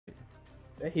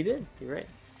Yeah, he did. You're right.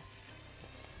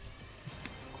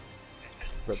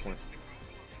 Fair point.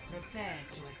 Prepare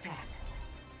to attack.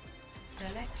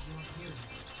 Select your hero.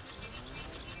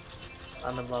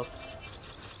 I'm in love.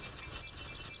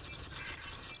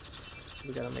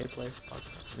 We got a main player. Fuck.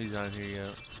 He's not here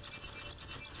yet.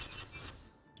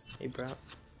 Hey, bro.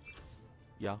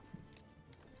 Yeah.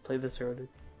 Play this hero, dude.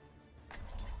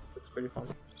 It's pretty fun.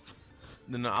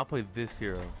 No, I'll play this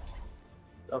hero.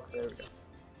 Okay, there we go.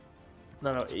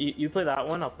 No, you play that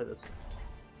one, I'll play this one.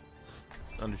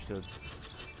 Understood.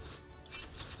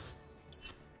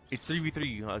 It's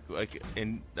 3v3 like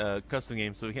in custom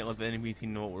games, so we can't let the enemy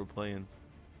team know what we're playing.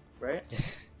 Right?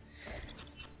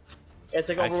 It's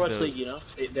like Actually, Overwatch League, you know?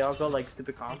 They all go like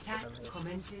stupid comps and Attack then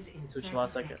commences in they switch 30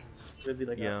 last second. seconds. It'd be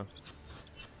like Yeah.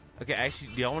 Okay, actually,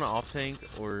 do y'all want to off tank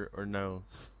or no?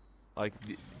 Like,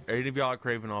 are any of y'all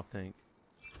craving off tank?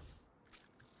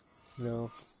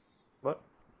 No. What?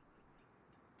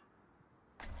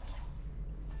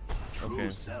 Okay.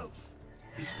 True self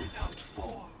is without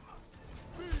form.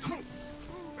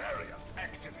 Barrier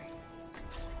activate.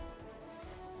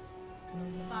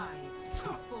 5,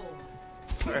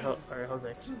 4, Alright,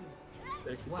 Jose. 2,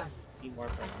 Better keep 1. keep more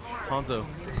points. Hanzo.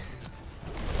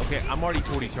 Okay, I'm already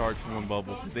 40 charged from one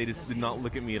bubble because they just did not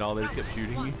look at me at all. They just kept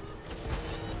shooting me.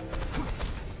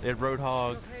 They had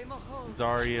Roadhog,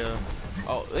 Zarya.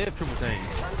 Oh, they have triple tank.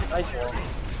 Nice wall.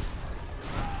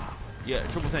 Yeah,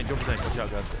 triple tank. Watch out,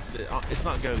 guys. It's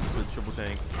not ghost, but it's triple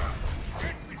tank.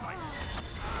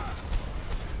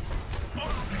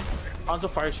 Onto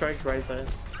fire strike right side.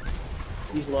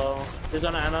 He's low. There's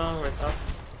an Ana right top.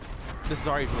 This is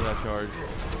Zarya's really that charge.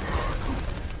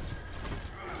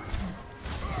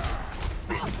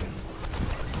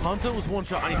 Hanzo was one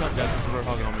shot. I need help, guys. There's a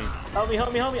Roadhog on me.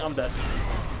 Help me, I'm dead.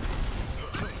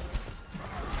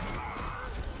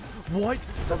 What?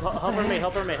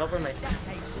 Help her mate.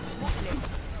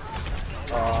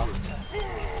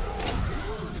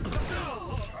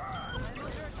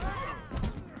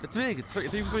 It's big. It's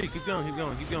 3v3. Keep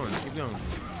going.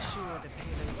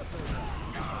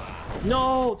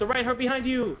 No, the right her behind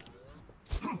you.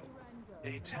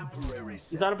 A temporary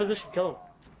He's out of position. Kill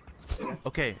him.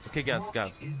 Okay, guys.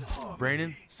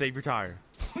 Brandon, save your tire.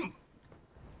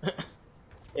 Hey,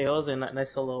 that was a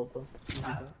nice solo, bro.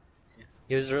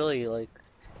 He was really like,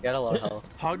 he had a lot of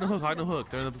health. Hog no hook.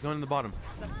 They're going in the bottom.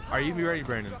 Are you ready,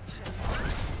 Brandon?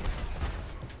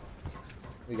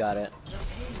 We got it.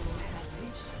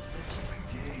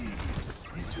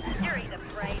 You're either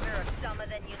braver or dumber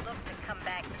than you look to come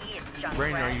back here, Junkertown.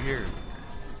 Brandon, are you here?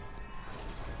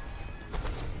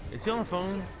 Is he on the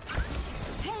phone?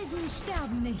 Helden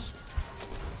sterben nicht.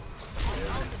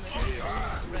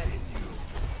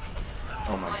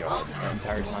 Oh my god, the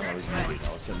entire time I was muted, I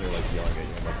was sitting there like yelling at you,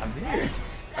 I'm like, I'm here!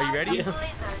 Are you ready?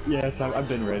 Yes, I've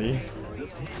been ready.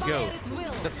 Go.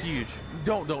 That's huge.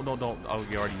 Don't. Oh,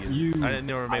 you already used. I didn't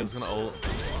know May was gonna ult.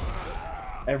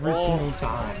 Every single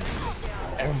time.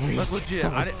 Every That's legit.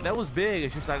 That was big.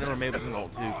 It's just I didn't know May was gonna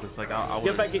ult too. Cause like I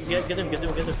Get back, get him.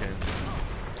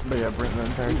 But yeah, Brent, the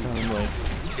entire time I'm like,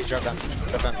 He's drop down.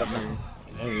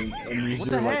 hey, and you What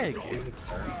the heck?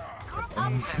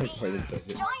 I'm just like, wait a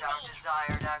second.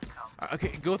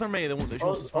 Okay, go with our May. Then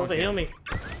we'll Jose, heal me.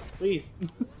 Please.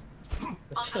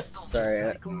 Sorry.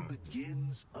 cycle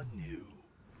begins anew.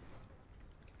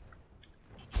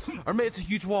 Our May, it's a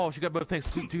huge wall. She got both tanks.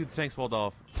 Two tanks walled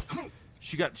off.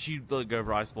 She let go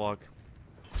over ice block.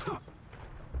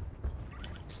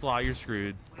 Sly, you're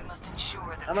screwed.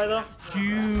 Am I though?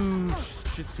 Huge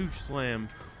slam.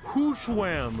 Who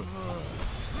swam?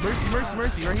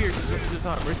 Mercy, right here. To the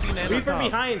top. Mercy and Anna. Reaper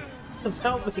behind.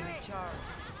 Help me.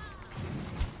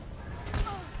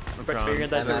 I'm You're trying. gonna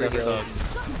die to Reaper.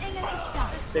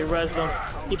 They res them.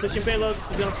 Keep pushing payload.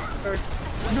 He's gonna hurt.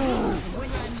 No!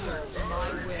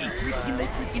 Make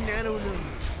freaking nano in him.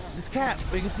 This cat.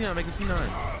 Make him C9.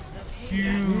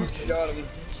 Huge.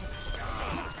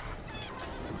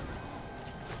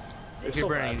 Okay,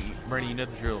 Brandon, you know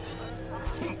the drill.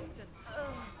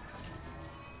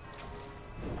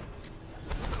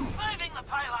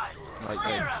 Like,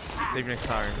 save your next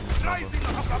tire.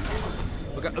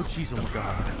 Oh god, oh jeez, oh my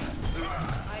god.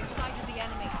 I've sighted the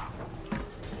enemy.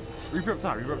 Reaper up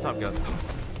top, guys.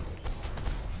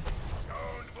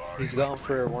 He's going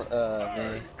for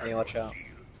May, watch out.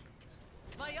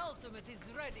 My ultimate is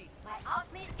ready. My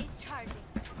ultimate is charging.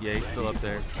 Yeah, he's still up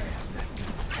there.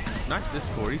 Nice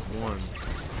Discord, he's won.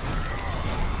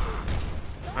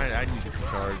 I need to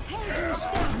charge.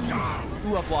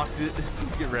 Ooh, I blocked it.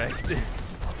 Get wrecked.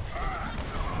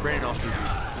 Brandon also.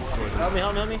 Help me.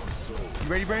 You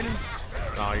ready, Brandon?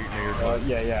 Oh,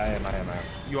 you're yeah, I am.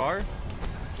 You are?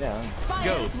 Yeah.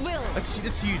 Fire at will. That's huge,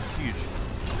 it's huge.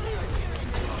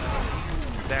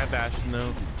 They have Bastion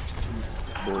though.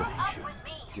 Bull.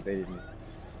 You baited me.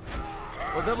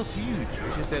 Well, that was huge.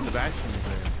 It's just they had the Bastion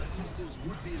there. Assistance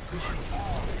would be efficient.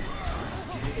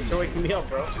 You're waking me up,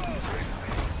 bro.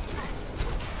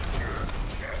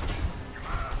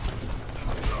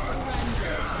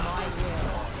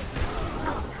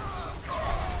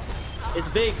 It's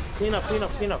big. Clean up, clean up,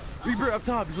 clean up. Reaper up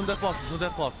top. He's on Death Blossom. He's on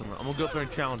Death Blossom. I'm gonna go up there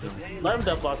and challenge him. Let him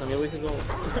death blossom. He'll waste his own.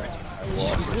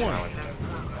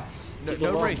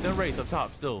 No wraith up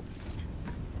top still.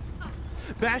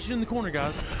 Bastion in the corner,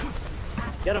 guys.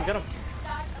 Get him, get him.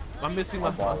 I'm missing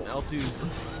my L2.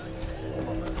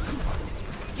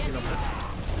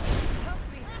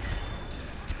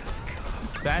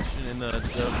 Bastion in the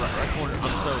right corner. I'm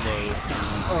so low.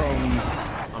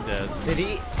 I'm dead.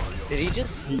 Did he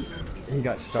just? He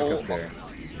got stuck up there.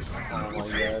 Oh my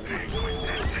god.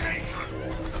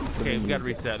 Okay, we gotta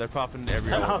reset. They're popping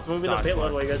everywhere. I'm moving the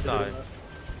payload while you guys are doing that.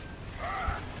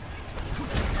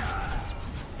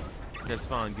 That's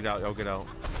fine. Get out. Y'all get out.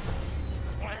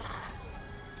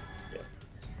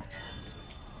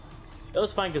 It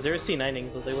was fine because they were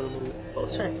C9ing, so they would have moved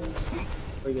closer.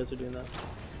 While you guys are doing that.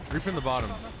 Reaper in the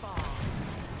bottom.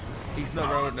 He's no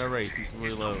wraith. He's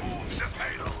really low.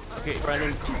 Okay,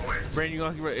 Brandon, you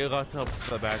got to help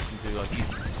that Bastion too. Like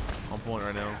he's on point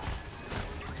right now.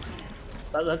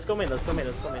 Let's go main. Let's go main.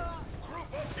 Let's go main.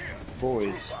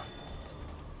 Boys.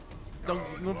 Don't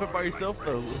put it by yourself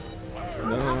though.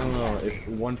 No. If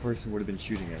one person would have been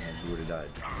shooting at him, he would have died.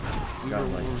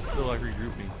 We're still like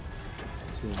regrouping.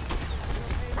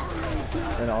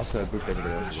 And also, I booked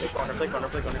everybody else. Play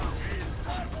corner.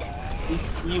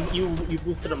 You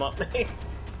boosted him up.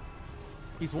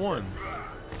 He's one.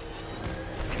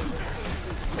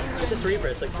 This Reaper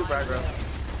is like super aggro.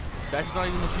 That's not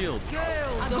even the shield.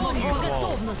 Огонь по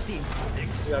готовности.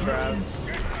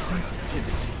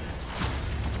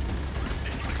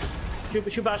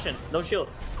 Shoot Bastion. No shield.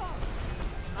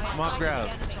 Mock grab.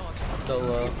 So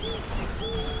low.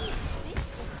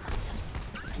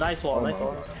 Nice wall. Nice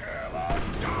wall.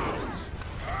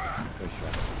 Good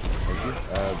shot.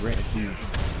 Brent, if you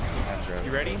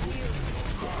You ready?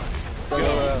 Go.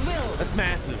 That's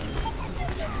massive.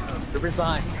 Reaper's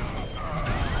behind.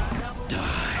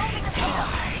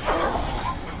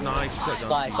 Nice.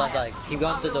 Slide. Keep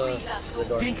going to the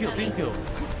door. Team kill.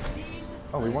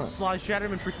 Oh, we won. Slide, shatter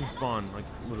him, and freaking spawn. Like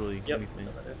literally Yep. anything.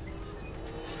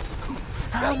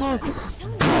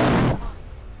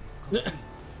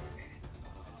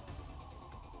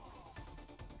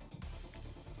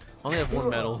 I only have one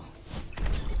medal.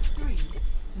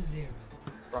 3-0.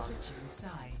 Switching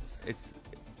sides.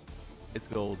 It's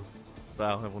gold, but I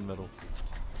don't have one medal.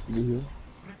 Prepare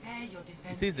your You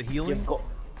defense. say it's a You healing? have gold.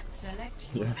 Select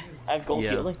your hero. I have gold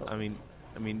Yeah. healing.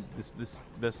 I mean,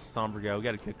 this somber guy. We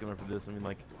gotta kick him after this. I mean,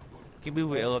 like, can't believe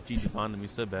we LFG defined him.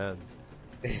 He's so bad.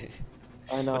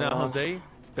 I know. But now Jose,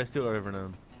 best dealer I've ever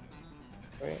known.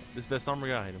 Right. This best somber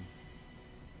guy. I hate him.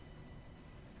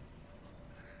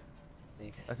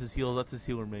 Thanks. That's his heal. That's his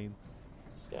healer main.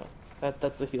 Yeah.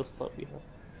 That's the heal slot we have.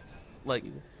 Like,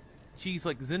 geez,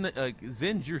 like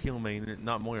Zen's your heal main,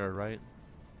 not Moira, right?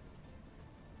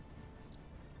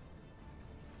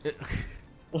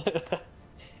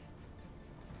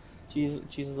 Cheese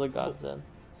is a godsend.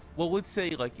 Well, let's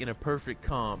say like in a perfect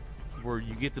comp where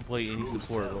you get to play any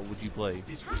support, what would you play?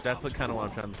 That's like kind of what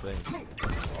I'm trying to say.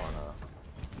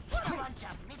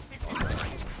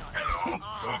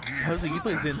 Jose, you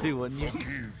play Zen too, wouldn't you?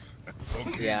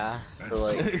 Yeah. For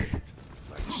like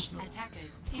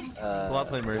Attackers So I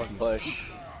play Mercy. one push.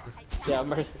 Yeah,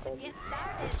 merciful.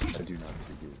 I do not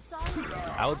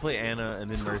forget. I would play Anna and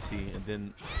then Mercy and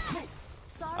then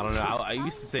I don't know. I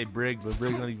used to say Brig, but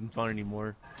Brig's not even fun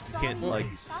anymore. You can't like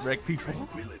wreck people.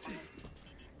 Tranquility.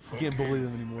 You can't bully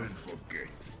them anymore. And forget,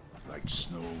 like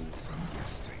snow from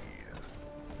yesteryear.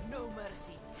 No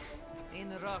mercy. In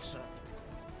Russia,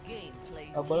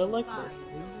 gameplay. Oh, but I like mercy.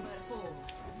 4,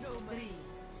 3,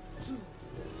 2,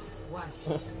 1.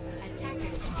 Attackers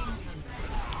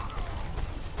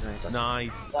incoming.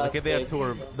 Nice. Okay, they have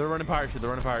tour. They're running pirate ship.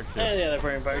 Yeah, they're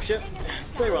playing fire ship.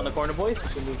 Play around the corner, boys. We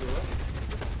can move your way.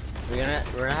 We're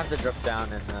gonna have to drop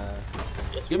down and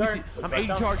Yes, Give we me are. see. Let's I'm back 80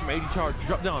 down. charge. I'm 80 charge.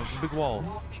 Drop down. It's a big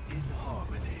wall.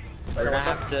 we're gonna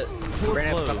have to. We're gonna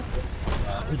have to come.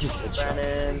 We just hit shot.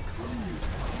 Brandon,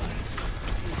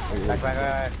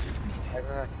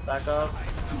 back up.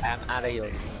 I'm out of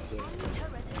heals.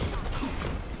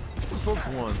 Folks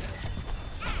one.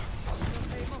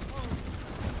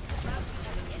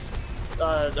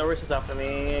 Doris is after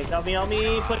me. Help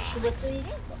me, push with me.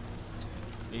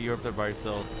 You're up there by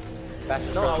yourself.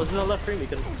 Bastion's No, I frozen. was in the left frame. You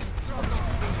couldn't.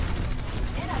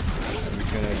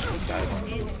 We're gonna dive on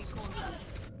it.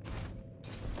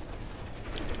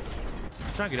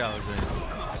 I'm trying to get out of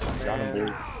there. Got him,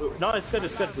 boy. No, it's good.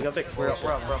 It's good. We got fixed. We're up.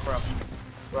 We're up. We're up. We're up.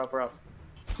 We're up. We're up.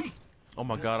 Oh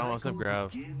my god, I almost have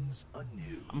grab. Begins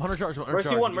anew. I'm 100 charge.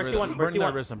 Mercy one, Mercy one, Mercy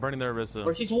one. I'm burning their Arissa.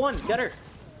 Mercy's one. Get her.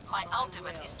 My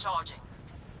ultimate is charging.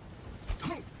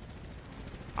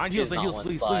 I heals, She's not heals, one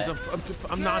please, slide. please.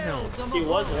 I'm not healed. She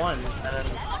was one, and then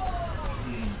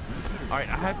Alright,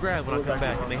 I have grab when I come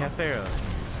back, and they have Farah.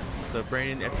 So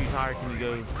Brandon, if you tired, can you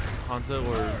go Hanzo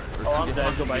or oh, I'm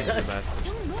dead. Go by Hanzo guys. back?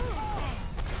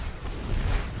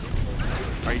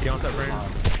 Are you down with that,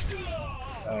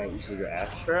 Brandon? You still got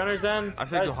Ash? Fair under Zen. I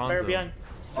said go Guys, fair Hanzo. behind.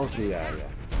 Okay, yeah.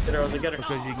 Get her, Rosa. Get her.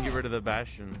 Because you can get rid of the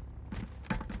Bastion.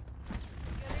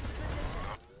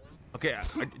 Okay,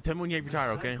 tell me when you have your tire,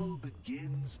 okay? Cycle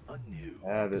begins anew. I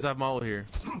have Because it. I have Maul here.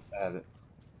 I have it.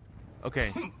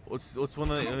 Okay, let's one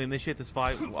of the, initiate this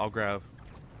fight. I'll grab.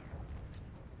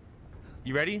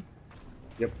 You ready?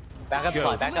 Yep. Back up, Go.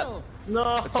 slide, back up.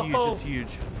 No. That's huge. That's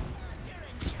huge.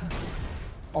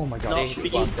 Oh my god. No, They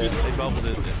speaking. blocked it. They bubbled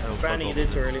it. Oh, Brandon, you did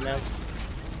too early, man.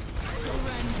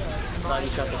 No, you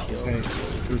shot the shield.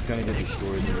 Who's gonna get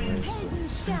destroyed?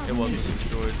 It wasn't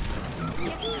destroyed.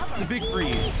 It's a big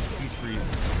freeze. Huge freeze.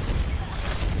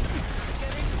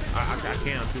 I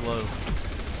can't. I'm too low.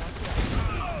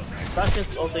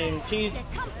 Bastion's ulting. Cheese.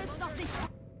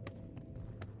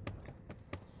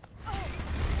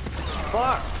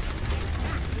 Fuck.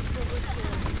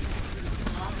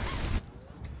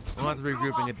 We'll have to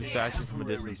regroup and get this Bastion from a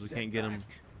distance. We can't get him.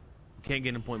 We can't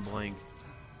get him point blank.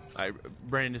 Alright,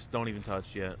 Brandon, just don't even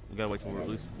touch yet. We gotta wait till at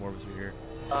least more of us are here.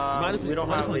 We don't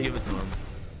have to the. give it to him.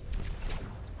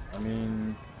 I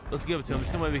mean, Let's give it to him.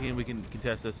 There's no way we can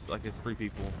contest this like it's 3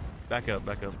 people. Back up,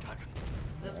 back up.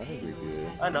 I think we good.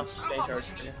 I know. Stay in charge.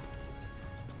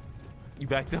 You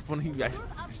backed up when he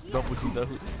doubled you though.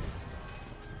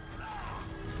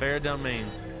 Fair down main.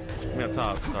 I mean up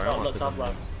top. Sorry, I Oh, want no, top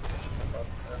left.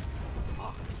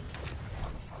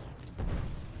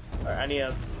 Alright, I need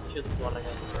a shield one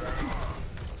again.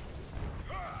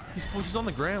 He's on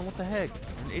the ground. What the heck?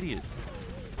 An idiot.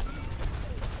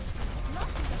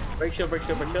 Break shield, break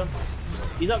shield, break shield.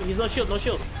 He's up, he's no shield, no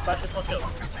shield. Bastion's no shield.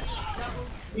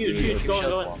 Huge, huge, go in,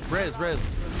 go in. Res. Shot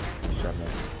me.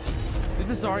 Look at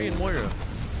this Zarya and Moira.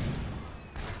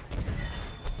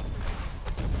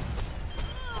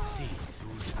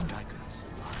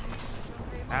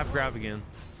 Have grab again.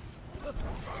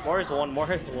 More hits one.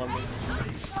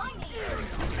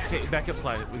 Okay, back up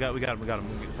slide. We got him. Time to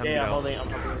Yeah, get I'm out. holding, I'm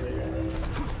holding.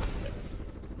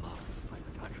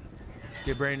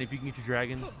 Okay, Brandon, if you can get your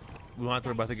dragon, we don't have to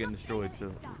worry about it getting destroyed. So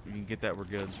if you can get that, we're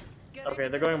good. Okay,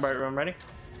 they're going right room, ready?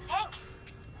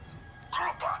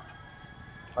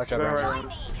 Watch out, Going Brandon. right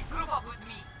room.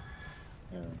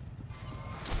 Yeah.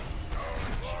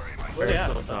 Where they at?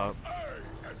 Still top.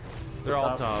 They're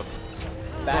all top.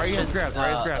 Zarya Bastion's, has grab,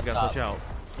 up guys, top. watch out.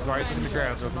 Zarya's gonna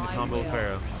grab, they're gonna combo with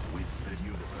Pharah.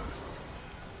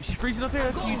 She's freezing up there,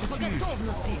 that's huge, that's huge.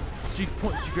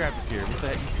 She grabbed us here. What the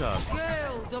heck, you cuck.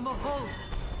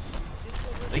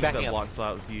 I think backing that up. block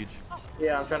slot was huge.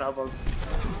 Yeah, I'm trying to upload.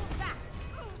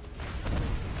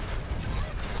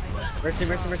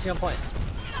 Mercy on point.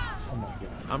 Oh my god.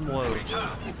 I'm low.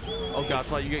 Oh god,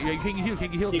 slot, you can't get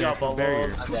healed He there got from bubbled.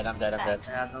 barriers. I'm dead.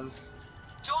 Yeah, them.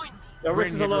 Join me. Yo, Riss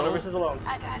is Brandon, alone, roll. Riss is alone.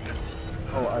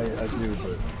 Oh, I do,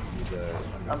 but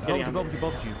I'm Both kidding, of you,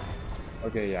 both of you.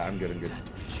 okay, yeah, I'm good.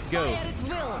 Go. Fire at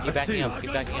will. Keep That's backing two. up.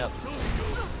 Keep backing up.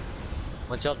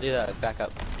 Once y'all do that, back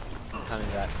up. I'm coming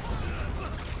back.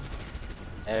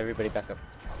 Everybody back up.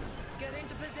 Get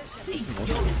into position. Cease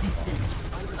your resistance.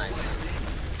 Nice.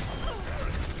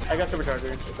 I got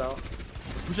supercharger, it's out.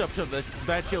 Push up. That's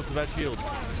bad shield,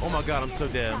 Oh my god, I'm so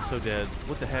dead.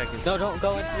 What the heck is No, don't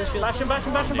go into the shield. Bastion.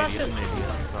 I'm an idiot.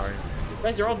 I'm sorry.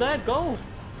 Guys, you're all dead, go!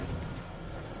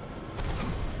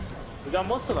 We got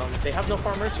most of them. They have no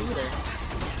farmers either.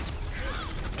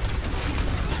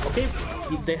 Okay,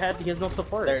 he has no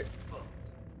support. They're,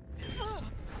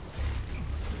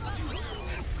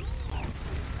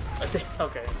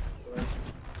 Okay.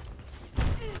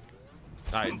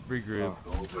 Alright, regroup.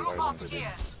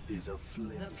 Is a flame.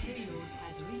 The payload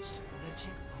has reached the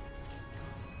checkpoint.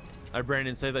 Alright,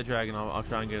 Brandon, save that dragon. I'll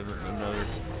try and get another.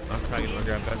 I'll try and get another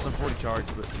grab. Got some 40 charge,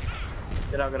 but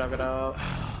Get out. I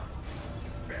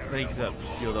think that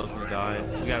shield I was gonna die.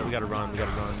 We gotta run.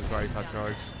 Sorry, top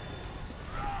charge.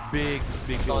 Big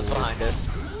someone's goal. behind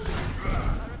us.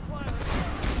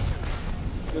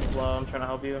 Good slow, I'm trying to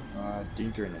help you.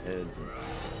 Danger in the head.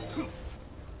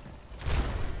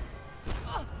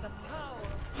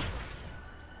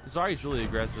 Zarya's really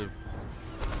aggressive.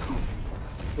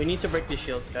 We need to break these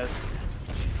shields, guys.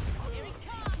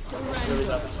 Surrender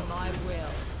to my will.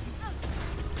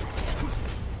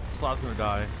 Slot's gonna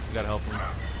die. You gotta help him.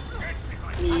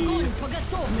 Please.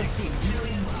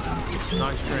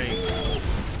 Nice strength.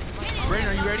 Brandon,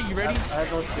 are you ready? You ready? I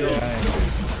have no shield.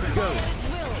 Go.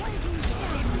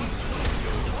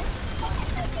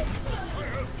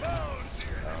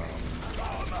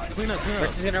 Clean up, clean up.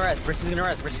 Mercy's gonna rest. Mercy's gonna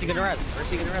rest. Mercy's gonna rest.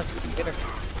 Mercy's gonna rest. Get her.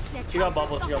 She got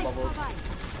bubbles, she got bubbles.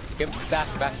 Get back,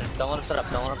 Bastion. Don't let him set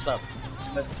up. Don't let him set up.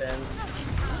 That's Ben.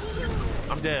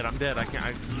 I'm dead. I'm dead. I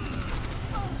can't.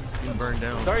 I'm burned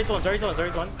down. Zarya's one, Zarya's one,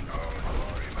 Zarya's one.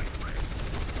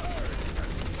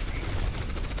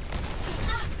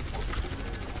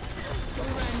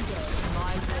 Surrender to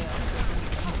my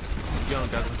will. Young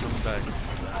guys, I'm coming back.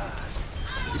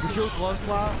 You can shield glove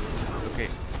slot. Okay,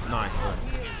 nice.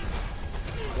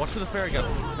 Watch for the fairy guys.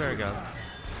 Watch for the fairy guys.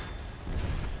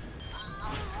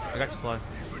 I got you, Sly.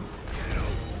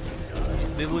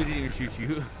 They literally didn't even shoot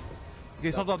you.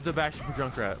 Okay, so I'm up the Bastion for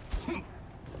Junkrat.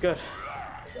 Good.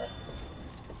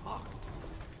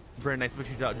 Very nice, but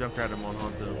you got Junkrat him on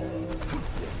Hanzo.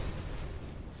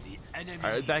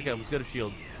 Alright, back up. Let's get a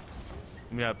shield.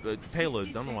 I mean, payload.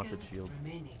 I don't know why I said shield.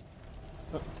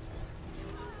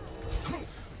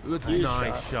 That's a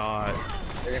nice shot.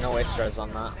 You're gonna waste stress on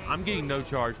that. I'm getting no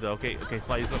charge though. Okay,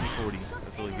 Sly, he's got me 40.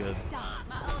 That's really good.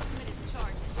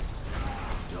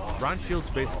 Ryan's shield's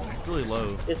basically really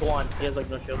low. It's one. He has like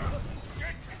no shield.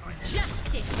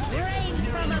 Justice.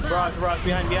 Barrage,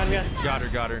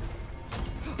 behind. Got her.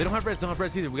 They don't have res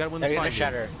either. We gotta win this They're gonna fight.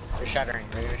 shatter. They're shattering.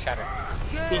 They're gonna shatter.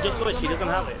 He just switched, he doesn't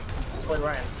have it. Just play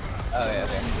Ryan. Oh, yeah,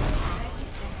 okay.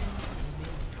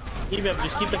 Keep it,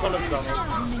 just keep the colors on me.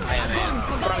 I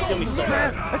am. Trying to kill me so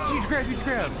bad. That's huge grab.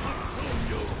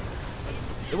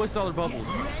 It wasted all their bubbles.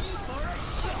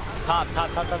 Top.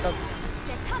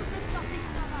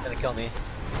 Gonna kill me.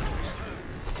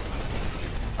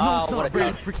 Oh, what a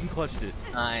Brandon touch. freaking clutched it.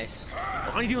 Nice.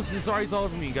 All you do is Zarya's all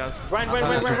over me, guys. Ryan.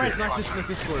 Knock this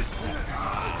Discord.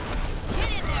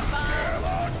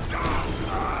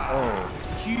 Oh.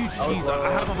 Huge cheese.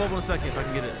 I have my bubble in a second if I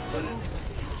can get it.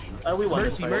 We won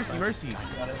this Mercy. fight,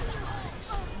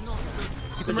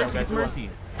 Get the Mercy.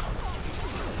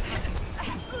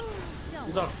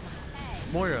 He's on.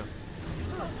 Moira.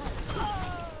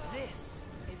 This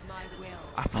is my will.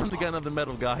 I found the gun of the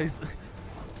metal, guys.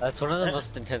 That's one of the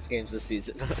most intense games this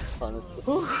season, honestly.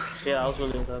 Yeah, I was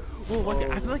really intense. Well,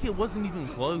 I feel like it wasn't even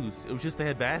close. It was just they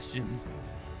had Bastion.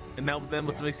 And that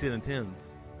what makes it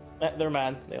intense. They're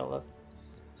mad. They all left.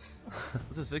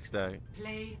 What's a 6-stack?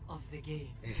 Play of the game.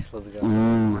 Let's go.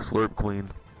 Ooh, slurp queen.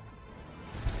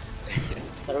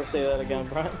 Never say that again,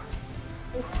 Brian.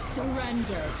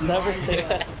 Surrender to Never my say will.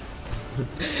 that.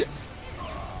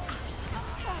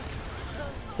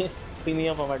 Clean me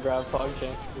up on my grab fog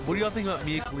chain. What do y'all think about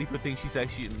Mia Khalifa think she's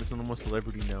actually a normal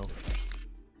celebrity now?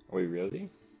 Wait, really?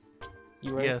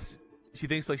 You ready? Yes. She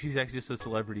thinks like she's actually just a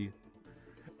celebrity.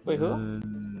 Wait, who?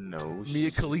 No.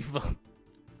 Mia Khalifa.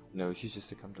 No, she's just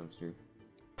a cum dumpster.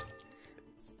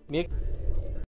 Mia